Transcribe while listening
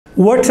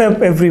What's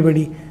up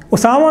everybody,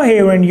 Osama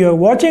here and you're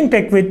watching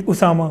Tech with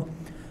Osama.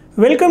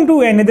 Welcome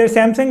to another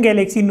Samsung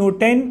Galaxy Note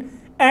 10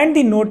 and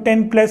the Note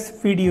 10 Plus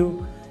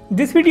video.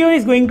 This video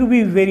is going to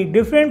be very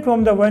different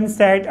from the ones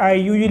that I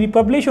usually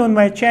publish on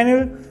my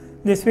channel.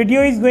 This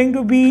video is going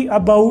to be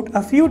about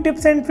a few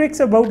tips and tricks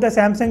about the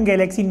Samsung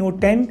Galaxy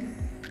Note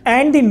 10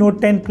 and the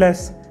Note 10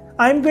 Plus.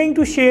 I'm going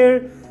to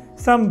share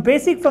some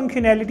basic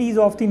functionalities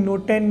of the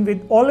Note 10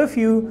 with all of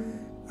you.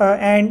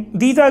 And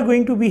these are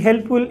going to be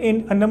helpful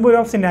in a number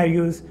of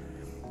scenarios.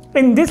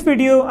 In this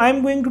video,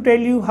 I'm going to tell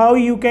you how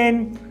you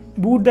can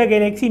boot the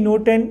Galaxy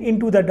Note 10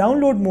 into the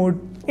download mode,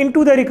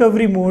 into the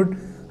recovery mode,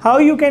 how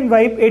you can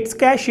wipe its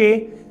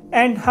cache,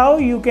 and how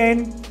you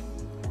can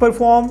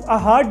perform a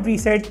hard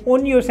reset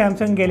on your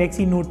Samsung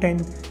Galaxy Note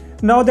 10.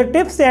 Now the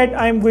tips that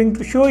I'm going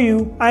to show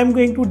you, I'm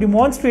going to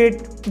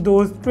demonstrate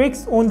those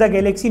tricks on the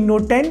Galaxy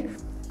Note 10,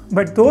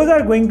 but those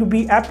are going to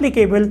be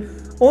applicable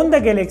on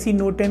the Galaxy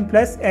Note 10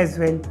 Plus as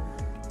well.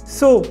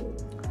 So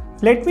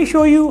let me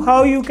show you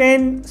how you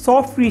can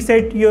soft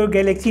reset your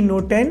Galaxy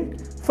Note 10.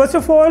 First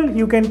of all,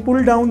 you can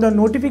pull down the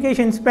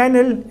notifications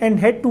panel and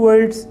head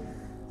towards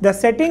the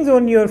settings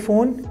on your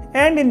phone,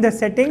 and in the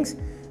settings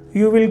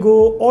you will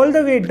go all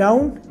the way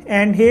down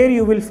and here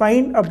you will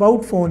find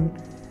About Phone.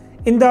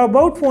 In the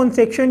About Phone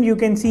section you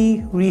can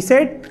see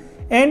Reset,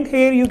 and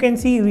here you can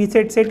see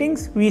Reset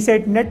Settings,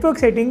 Reset Network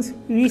Settings,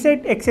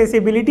 Reset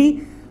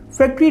Accessibility,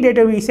 Factory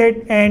Data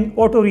Reset and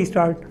Auto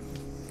Restart.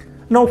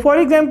 Now for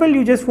example,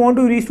 you just want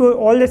to restore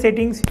all the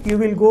settings, you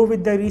will go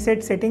with the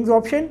Reset Settings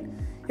option.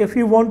 If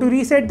you want to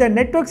reset the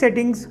network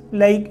settings,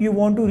 like you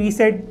want to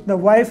reset the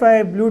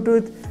Wi-Fi,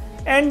 Bluetooth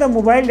and the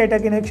mobile data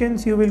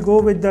connections, you will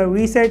go with the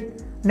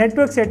Reset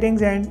Network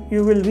Settings and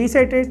you will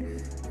reset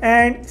it.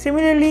 And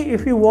similarly,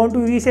 if you want to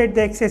reset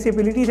the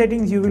accessibility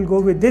settings, you will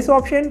go with this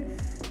option.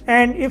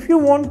 And if you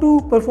want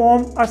to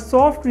perform a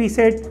soft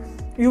reset,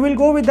 you will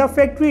go with the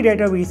Factory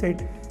Data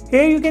Reset.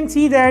 Here you can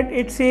see that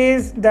it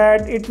says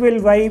that it will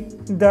wipe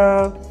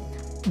the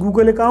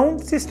Google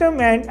account,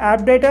 system and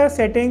app data,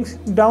 settings,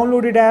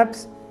 downloaded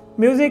apps,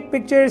 music,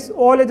 pictures,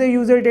 all other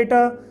user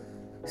data,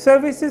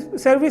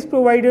 service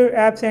provider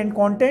apps and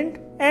content,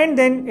 and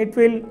then it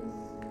will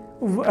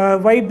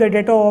wipe the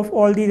data of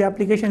all these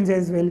applications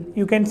as well.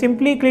 You can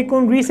simply click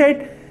on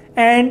reset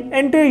and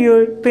enter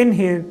your PIN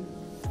here.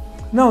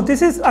 Now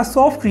this is a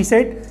soft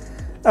reset.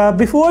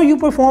 Before you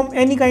perform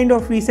any kind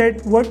of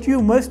reset, what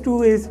you must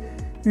do is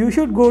you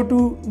should go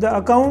to the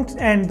accounts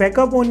and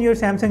backup on your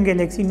Samsung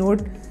Galaxy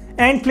Note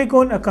and click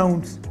on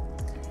accounts.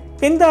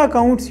 In the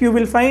accounts you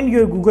will find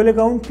your Google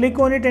account, click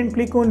on it and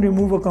click on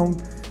remove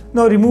account.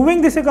 Now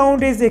removing this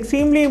account is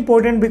extremely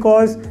important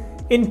because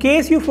in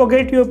case you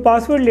forget your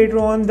password later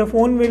on, the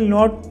phone will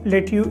not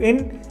let you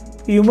in.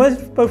 You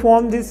must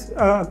perform this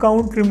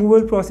account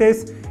removal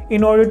process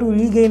in order to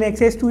regain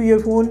access to your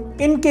phone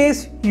in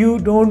case you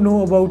don't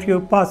know about your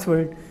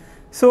password.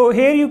 So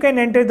here you can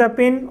enter the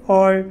PIN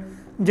or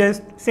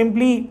just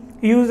simply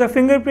use a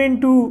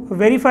fingerprint to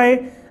verify.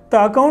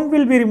 The account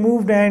will be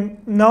removed and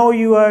now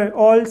you are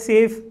all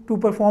safe to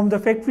perform the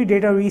factory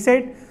data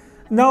reset.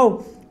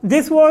 Now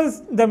this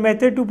was the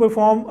method to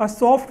perform a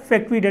soft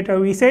factory data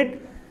reset.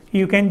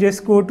 You can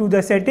just go to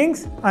the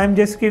settings. I'm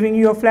just giving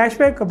you a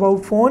flashback.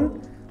 About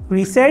Phone,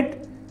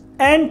 Reset,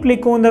 and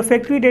click on the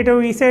factory data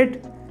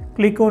reset.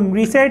 Click on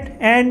reset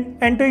and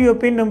enter your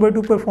PIN number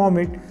to perform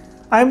it.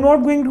 I'm not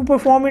going to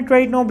perform it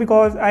right now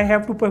because I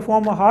have to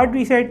perform a hard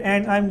reset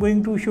and I'm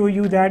going to show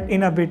you that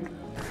in a bit.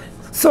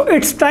 So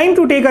it's time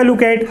to take a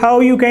look at how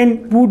you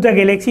can boot the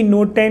Galaxy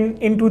Note 10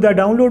 into the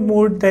download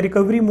mode, the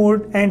recovery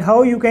mode, and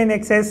how you can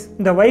access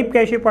the wipe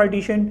cache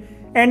partition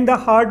and the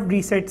hard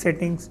reset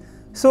settings.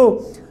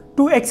 So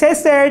to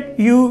access that,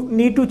 you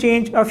need to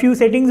change a few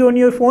settings on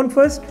your phone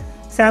first.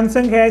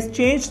 Samsung has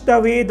changed the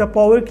way the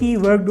power key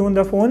worked on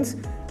the phones.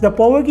 The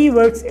power key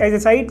works as a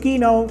side key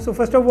now, so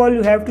first of all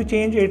you have to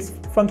change its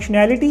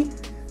functionality.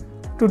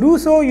 To do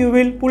so, you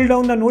will pull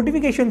down the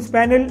notifications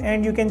panel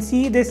and you can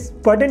see this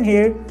button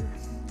here,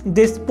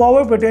 this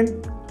power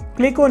button.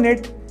 Click on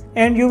it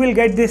and you will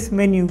get this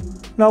menu.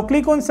 Now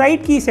click on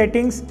side key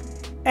settings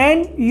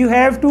and you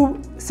have to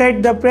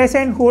set the press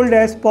and hold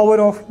as power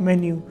off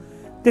menu.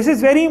 This is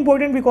very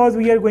important because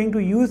we are going to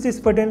use this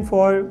button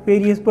for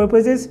various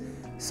purposes.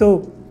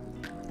 So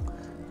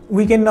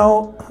we can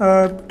now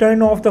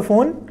turn off the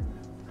phone.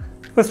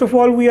 First of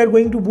all, we are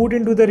going to boot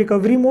into the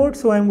recovery mode.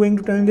 So I'm going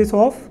to turn this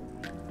off,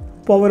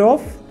 power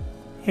off.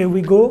 Here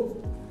we go.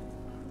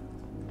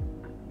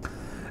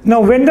 Now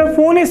when the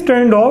phone is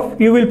turned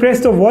off, you will press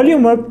the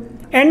volume up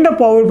and the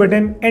power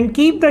button and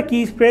keep the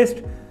keys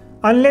pressed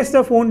unless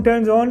the phone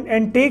turns on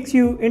and takes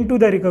you into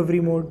the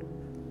recovery mode.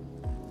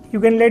 You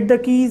can let the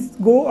keys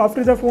go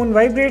after the phone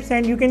vibrates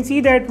and you can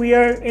see that we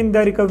are in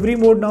the recovery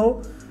mode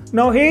now.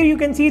 Now here you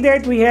can see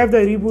that we have the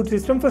reboot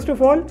system first of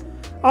all.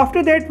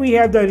 After that we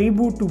have the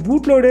reboot to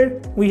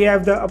bootloader. We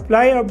have the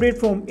apply update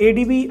from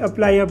ADB,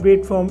 apply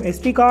update from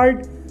SD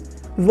card,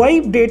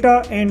 wipe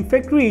data and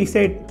factory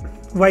reset,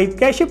 wipe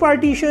cache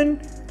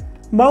partition,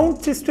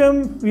 mount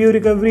system, view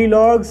recovery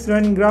logs,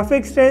 run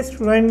graphics test,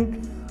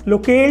 run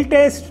locale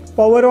test,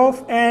 power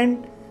off,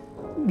 and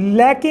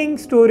lacking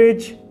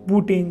storage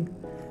booting.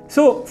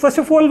 So first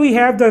of all, we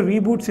have the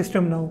reboot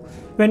system now.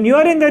 When you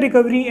are in the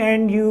recovery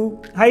and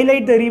you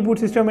highlight the reboot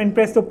system and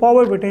press the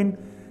power button,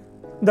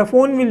 the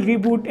phone will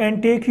reboot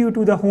and take you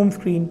to the home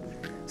screen.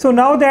 So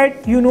now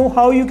that you know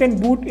how you can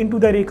boot into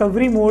the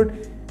recovery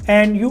mode,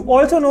 and you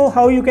also know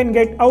how you can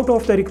get out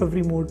of the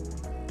recovery mode,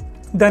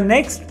 the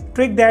next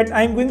trick that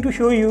I'm going to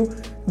show you,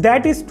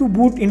 that is to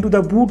boot into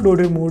the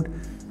bootloader mode.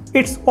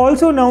 It's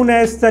also known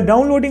as the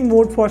downloading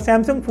mode for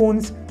Samsung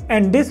phones,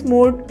 and this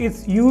mode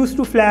is used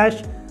to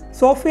flash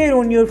software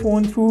on your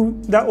phone through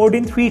the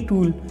Odin 3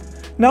 tool.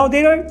 Now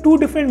there are two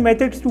different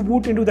methods to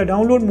boot into the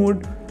download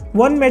mode.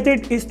 One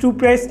method is to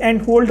press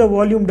and hold the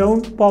volume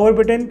down power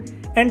button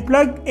and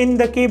plug in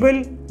the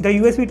cable, the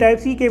USB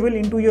Type-C cable,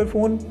 into your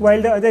phone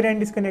while the other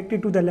end is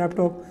connected to the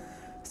laptop.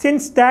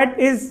 Since that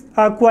is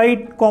a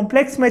quite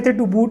complex method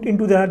to boot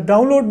into the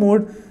download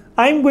mode,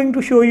 I'm going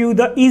to show you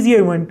the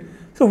easier one.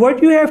 So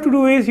what you have to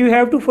do is you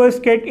have to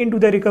first get into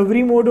the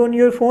recovery mode on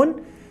your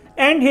phone,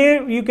 and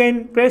here you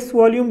can press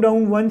volume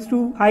down once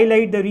to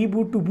highlight the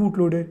reboot to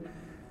bootloader.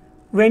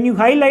 When you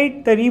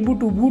highlight the reboot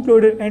to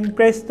bootloader and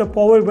press the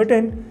power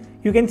button,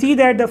 you can see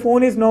that the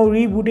phone is now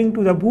rebooting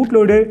to the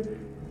bootloader,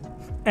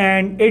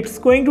 and it's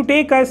going to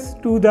take us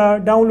to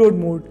the download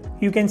mode.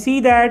 You can see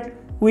that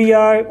we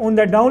are on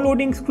the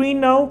downloading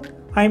screen now.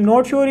 I'm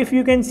not sure if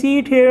you can see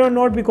it here or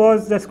not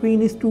because the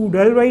screen is too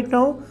dull right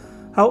now.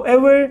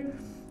 However,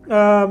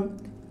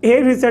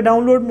 here is the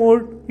download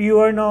mode. You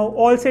are now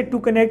all set to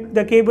connect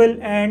the cable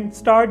and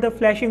start the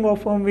flashing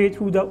of firmware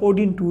through the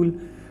Odin tool.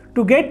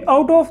 To get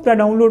out of the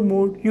download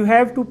mode, you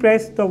have to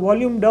press the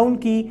volume down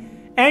key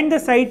and the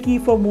side key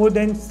for more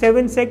than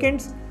 7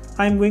 seconds.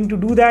 I'm going to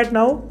do that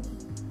now.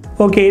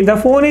 Okay, the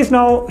phone is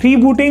now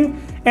rebooting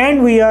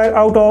and we are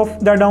out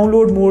of the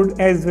download mode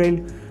as well.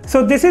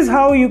 So this is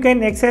how you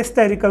can access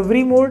the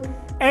recovery mode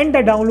and the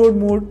download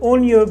mode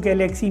on your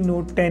Galaxy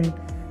Note 10.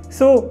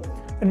 So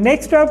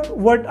next up,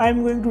 what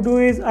I'm going to do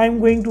is I'm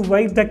going to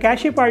wipe the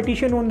cache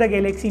partition on the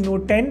Galaxy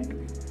Note 10.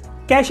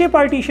 Cache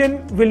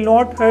partition will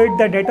not hurt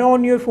the data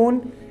on your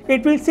phone.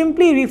 It will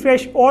simply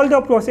refresh all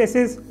the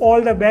processes,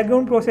 all the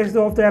background processes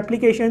of the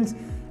applications,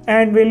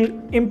 and will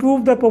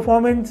improve the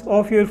performance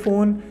of your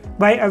phone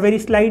by a very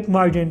slight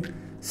margin.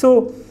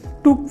 So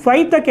to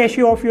wipe the cache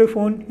of your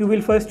phone, you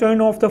will first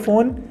turn off the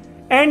phone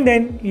and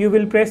then you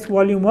will press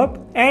volume up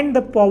and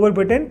the power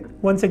button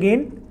once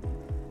again.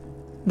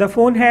 The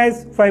phone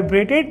has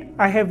vibrated.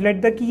 I have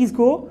let the keys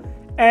go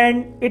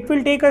and it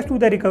will take us to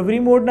the recovery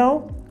mode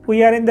now.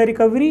 We are in the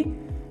recovery.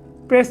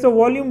 Press the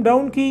volume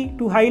down key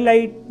to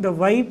highlight the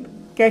wipe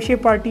cache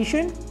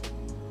partition,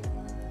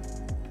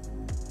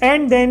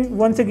 and then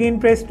once again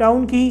press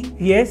down key,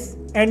 yes,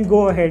 and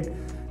go ahead.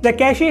 The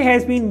cache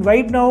has been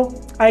wiped now.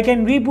 I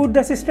can reboot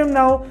the system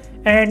now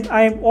and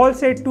I am all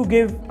set to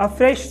give a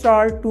fresh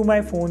start to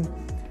my phone.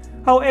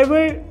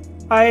 However,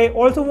 I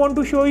also want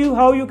to show you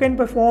how you can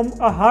perform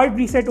a hard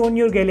reset on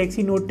your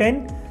Galaxy Note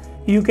 10.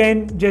 You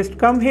can just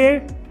come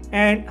here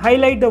and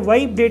highlight the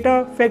wipe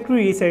data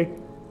factory reset.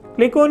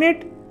 Click on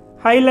it,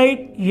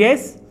 highlight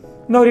yes.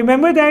 Now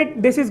remember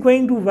that this is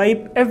going to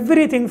wipe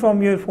everything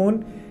from your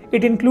phone.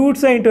 It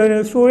includes the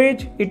internal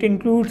storage, it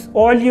includes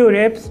all your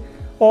apps,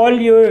 all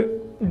your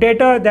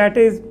data that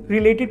is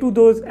related to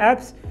those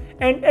apps,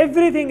 and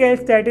everything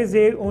else that is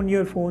there on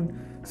your phone.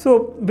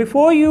 So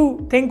before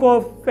you think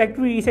of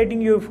factory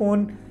resetting your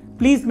phone,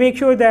 please make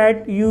sure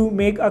that you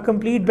make a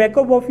complete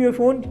backup of your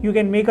phone. You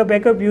can make a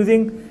backup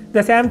using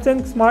the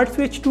Samsung Smart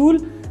Switch tool.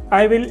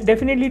 I will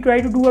definitely try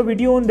to do a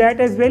video on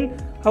that as well.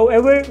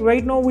 However,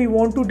 right now we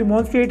want to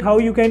demonstrate how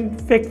you can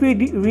factory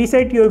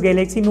reset your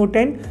Galaxy Note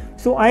 10.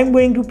 So I'm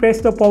going to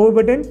press the power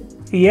button,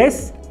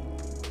 yes.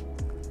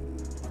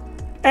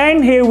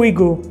 And here we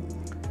go.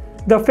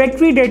 The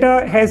factory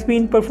data has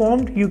been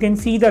performed. You can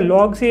see the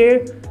logs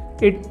here.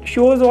 It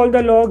shows all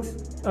the logs.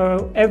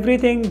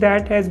 Everything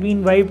that has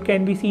been wiped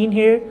can be seen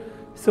here.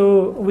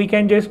 So we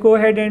can just go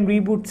ahead and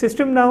reboot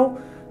system now.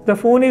 The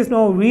phone is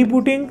now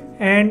rebooting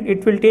and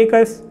it will take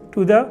us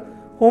to the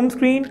home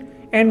screen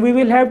and we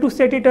will have to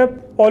set it up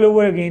all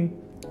over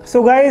again.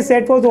 So guys,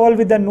 that was all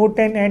with the Note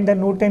 10 and the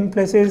Note 10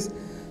 Plus's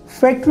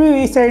factory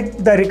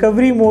reset, the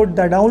recovery mode,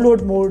 the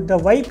download mode, the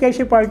wipe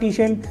cache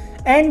partition,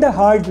 and the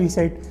hard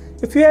reset.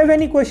 If you have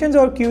any questions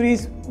or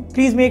queries,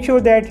 please make sure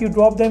that you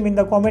drop them in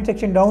the comment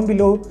section down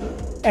below,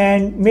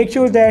 and make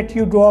sure that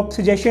you drop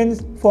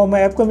suggestions for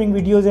my upcoming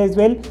videos as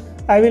well.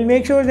 I will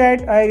make sure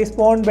that I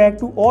respond back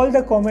to all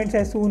the comments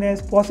as soon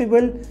as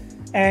possible,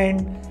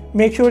 and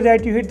make sure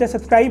that you hit the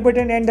subscribe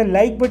button and the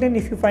like button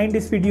if you find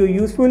this video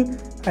useful.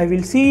 I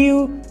will see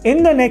you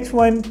in the next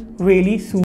one really soon.